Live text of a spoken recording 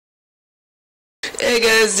Hey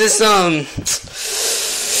guys, just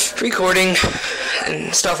recording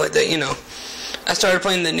and stuff like that, you know. I started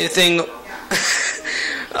playing the new thing,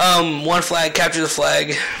 one flag, capture the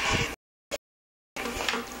flag.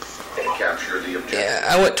 Capture the objective. Yeah,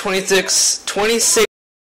 I went 26.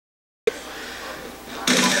 Yeah,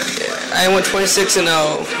 I went 26 and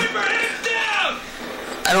 0.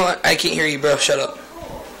 I can't hear you, bro. Shut up.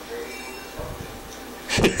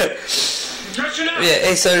 Yeah,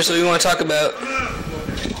 hey, Sutter, so we want to talk about.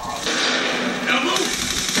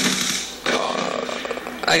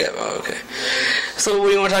 Okay. So, what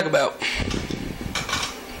do you want to talk about?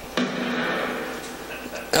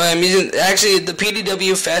 I'm using, actually, the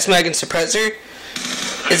PDW Fast Mag and Suppressor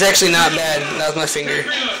is actually not bad. That was my finger.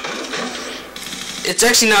 It's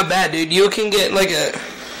actually not bad, dude. You can get, like, I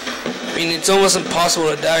mean, it's almost impossible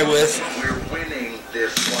to die with. We're winning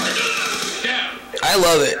this fight. I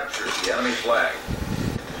love it. Captures the enemy flag.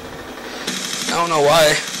 I don't know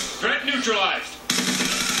why. Threat neutralized.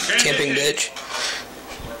 Camping bitch.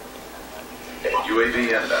 UAV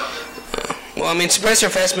inbound. Well, I mean, Suppressor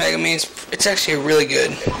Fast Mag, I mean, it's actually really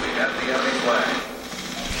good. We have the enemy flag.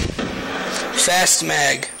 Fast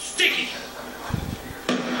Mag. Sticky.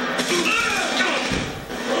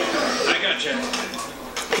 I got you.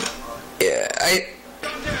 Yeah,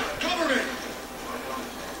 Cover me.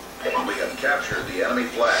 We have captured the enemy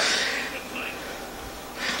flag.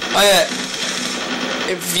 Oh yeah.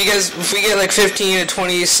 If we get like 15 to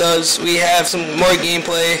 20 subs, we have some more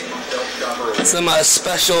gameplay, some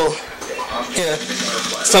special, yeah,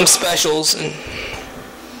 some specials, and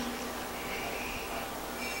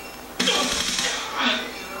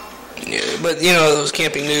yeah, but you know those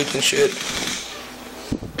camping nudes and shit.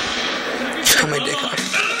 Cut my dick off.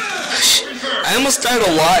 I almost died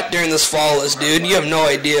a lot during this flawless, dude. You have no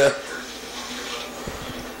idea.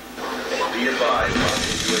 Be advised,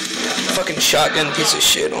 UAV Fucking shotgun piece of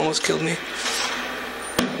shit almost killed me.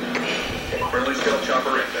 friendly stealth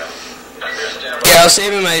chopper inbound. Yeah, I was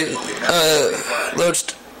saving my load.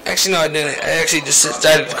 Actually, no, I didn't. I actually just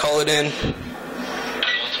decided to call it in.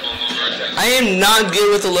 I am not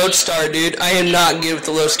good with the Lodestar, dude. I am not good with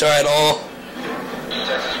the Lodestar at all.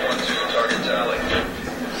 Texas 1-2, target tally.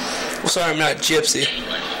 Well, sorry, I'm not Gypsy.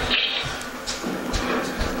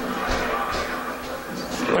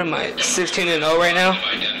 What am I? 16 and 0 right now?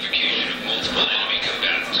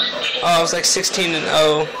 Oh, I was like 16 and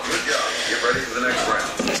 0 Good job. Get ready for the next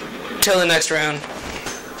round. till the next round.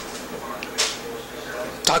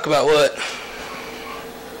 Talk about what?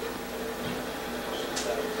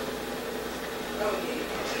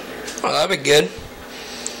 Oh, that'd be good.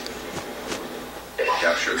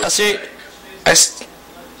 Capture the I see.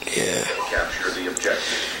 Yeah. Capture the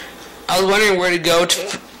objective. I was wondering where to go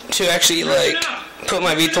to actually like put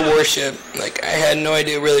my Lethal Warship. Like I had no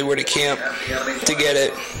idea really where to camp Have the enemy to get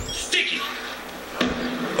it. Sticky.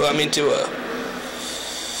 Well, I mean to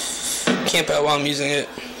camp out while I'm using it.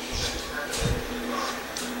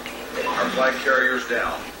 Our flag carrier's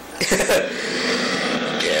down.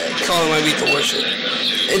 Yeah, calling my Lethal Warship.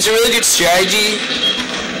 It's a really good strategy.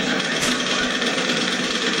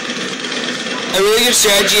 A really good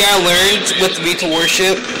strategy I learned with the Lethal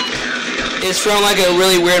Warship is from like a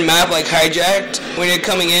really weird map like Hijacked. When you're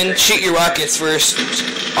coming in, shoot your rockets first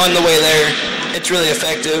on the way there. It's really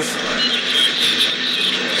effective.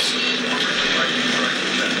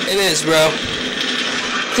 It is, bro.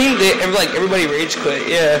 I think everybody rage quit.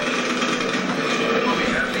 Yeah.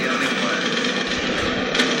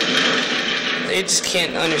 They just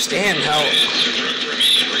can't understand how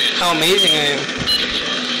amazing I am.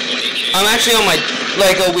 I'm actually on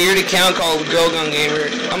like a weird account called Girl Gun Gamer.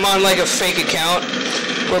 I'm on like a fake account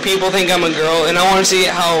where people think I'm a girl, and I want to see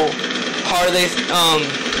how hard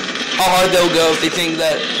they'll go if they think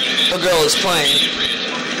that a girl is playing.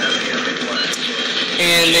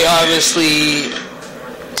 And they obviously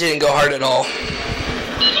didn't go hard at all.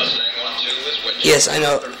 Yes, I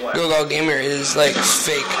know. Girl Gun Gamer is like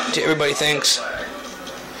fake to everybody thinks.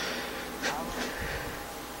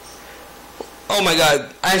 Oh my god,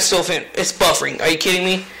 I'm still it's buffering. Are you kidding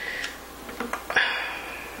me?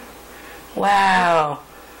 Wow.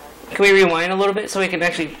 Can we rewind a little bit so we can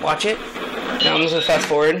actually watch it? No, I'm just gonna fast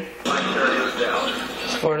forward.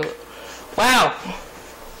 Fast forward. Wow.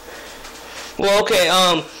 Well, okay,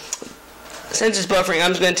 since it's buffering,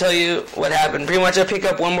 I'm just gonna tell you what happened. Pretty much I pick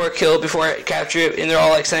up one more kill before I capture it, and they're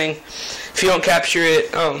all like saying, if you don't capture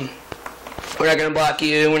it, we're not gonna block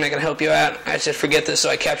you, we're not gonna help you out. I said forget this, so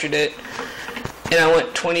I captured it. And I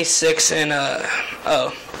went 26 and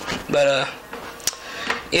but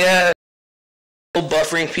yeah, old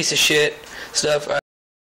buffering piece of shit stuff.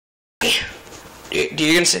 Do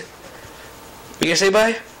you gonna say? We gonna say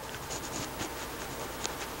bye?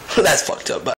 That's fucked up. Bye.